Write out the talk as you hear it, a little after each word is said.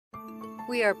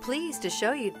We are pleased to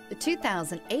show you the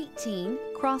 2018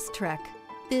 Crosstrek.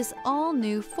 This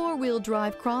all-new four-wheel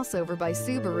drive crossover by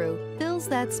Subaru fills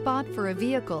that spot for a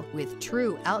vehicle with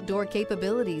true outdoor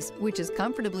capabilities, which is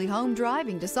comfortably home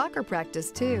driving to soccer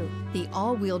practice too. The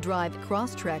all-wheel drive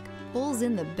Crosstrek pulls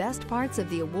in the best parts of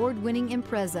the award-winning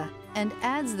Impreza and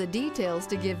adds the details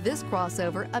to give this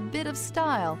crossover a bit of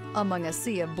style among a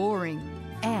sea of boring.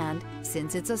 And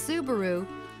since it's a Subaru,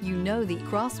 you know the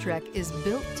Crosstrek is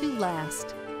built to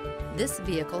last. This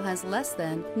vehicle has less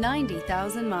than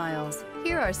 90,000 miles.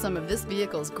 Here are some of this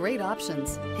vehicle's great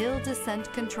options: hill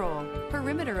descent control,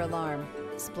 perimeter alarm,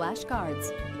 splash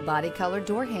guards, body color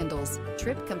door handles,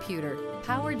 trip computer,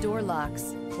 power door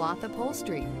locks, cloth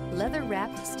upholstery, leather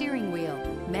wrapped steering wheel,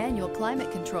 manual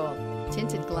climate control,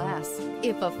 tinted glass.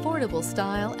 If affordable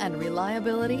style and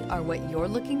reliability are what you're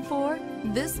looking for,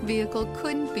 this vehicle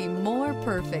couldn't be more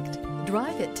perfect.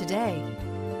 Drive it today.